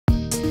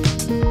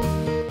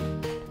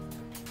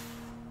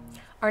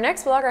Our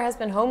next vlogger has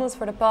been homeless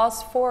for the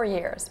past 4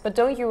 years, but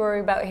don't you worry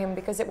about him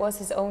because it was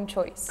his own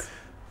choice.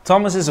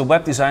 Tomas is a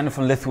web designer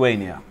from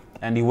Lithuania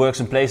and he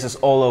works in places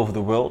all over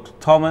the world.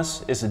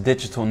 Tomas is a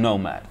digital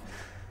nomad.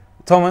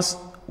 Tomas,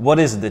 what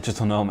is a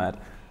digital nomad?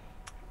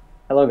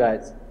 Hello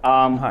guys.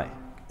 Hi.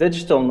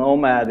 Digital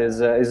nomad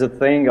is a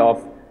thing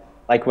of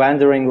like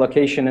wandering,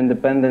 location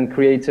independent,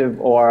 creative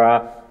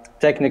or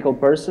technical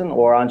person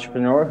or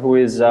entrepreneur who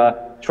is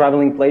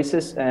traveling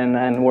places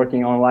and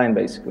working online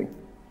basically.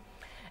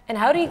 And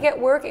how do you get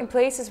work in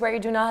places where you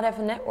do not have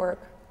a network?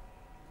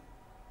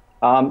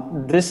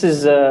 This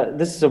is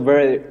a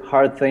very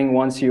hard thing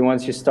once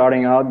you're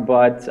starting out,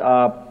 but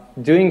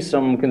doing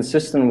some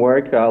consistent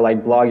work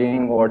like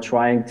blogging or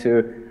trying to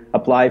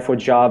apply for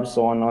jobs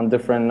on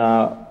different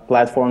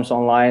platforms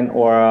online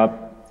or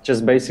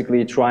just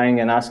basically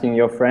trying and asking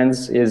your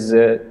friends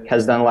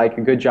has done like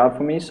a good job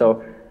for me.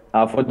 So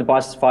for the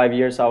past 5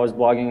 years I was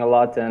blogging a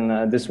lot,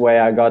 and this way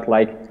I got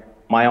like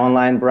my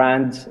online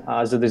brand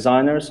as a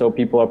designer, so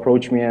people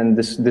approach me and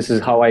this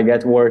is how I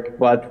get work.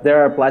 But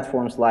there are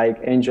platforms like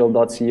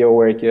angel.co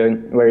where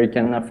you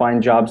can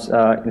find jobs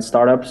in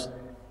startups,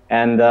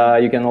 and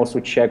you can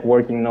also check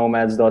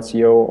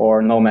workingnomads.co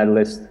or Nomad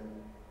List.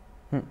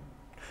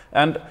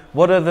 And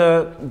what are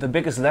the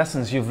biggest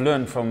lessons you've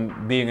learned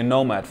from being a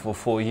nomad for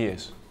 4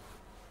 years?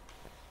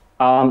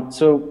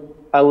 So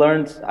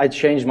I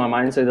changed my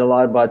mindset a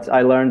lot, but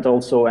I learned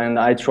also, and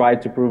I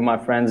tried to prove my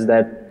friends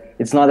that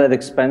it's not that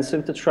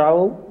expensive to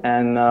travel,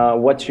 and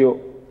what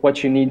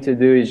you need to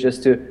do is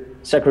just to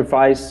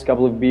sacrifice a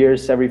couple of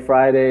beers every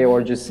Friday,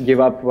 or just give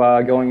up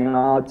going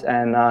out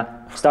and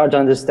start to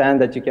understand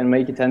that you can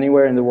make it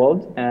anywhere in the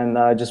world, and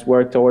just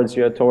work towards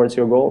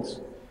your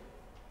goals.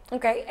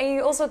 Okay, and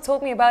you also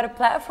told me about a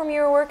platform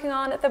you're working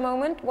on at the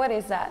moment. What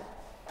is that?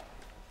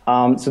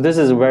 So this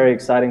is a very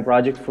exciting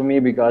project for me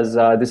because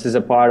this is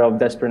a part of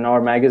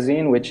Despreneur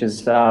magazine, which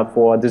is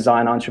for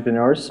design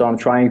entrepreneurs. So I'm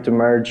trying to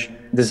merge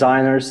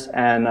designers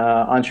and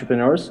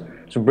entrepreneurs.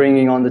 So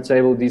bringing on the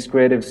table these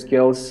creative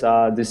skills,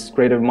 this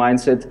creative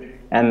mindset,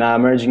 and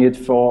merging it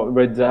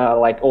with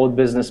like old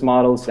business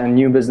models and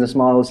new business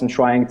models, and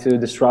trying to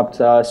disrupt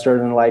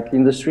certain like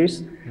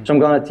industries. So I'm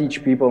gonna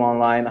teach people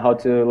online how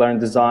to learn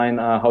design,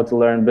 how to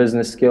learn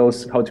business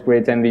skills, how to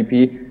create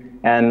MVP.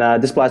 And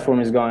this platform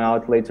is going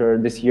out later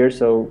this year,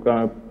 so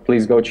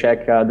please go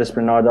check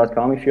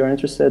despreneur.com if you're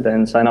interested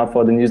and sign up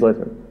for the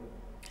newsletter.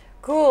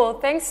 Cool,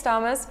 thanks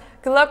Thomas.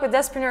 Good luck with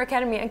Despreneur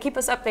Academy and keep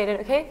us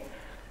updated, okay?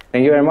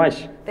 Thank you very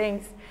much.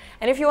 Thanks.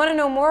 And if you want to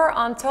know more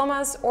on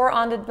Thomas or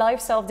on the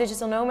lifestyle of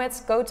digital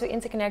nomads, go to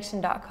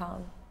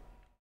IntoConnection.com.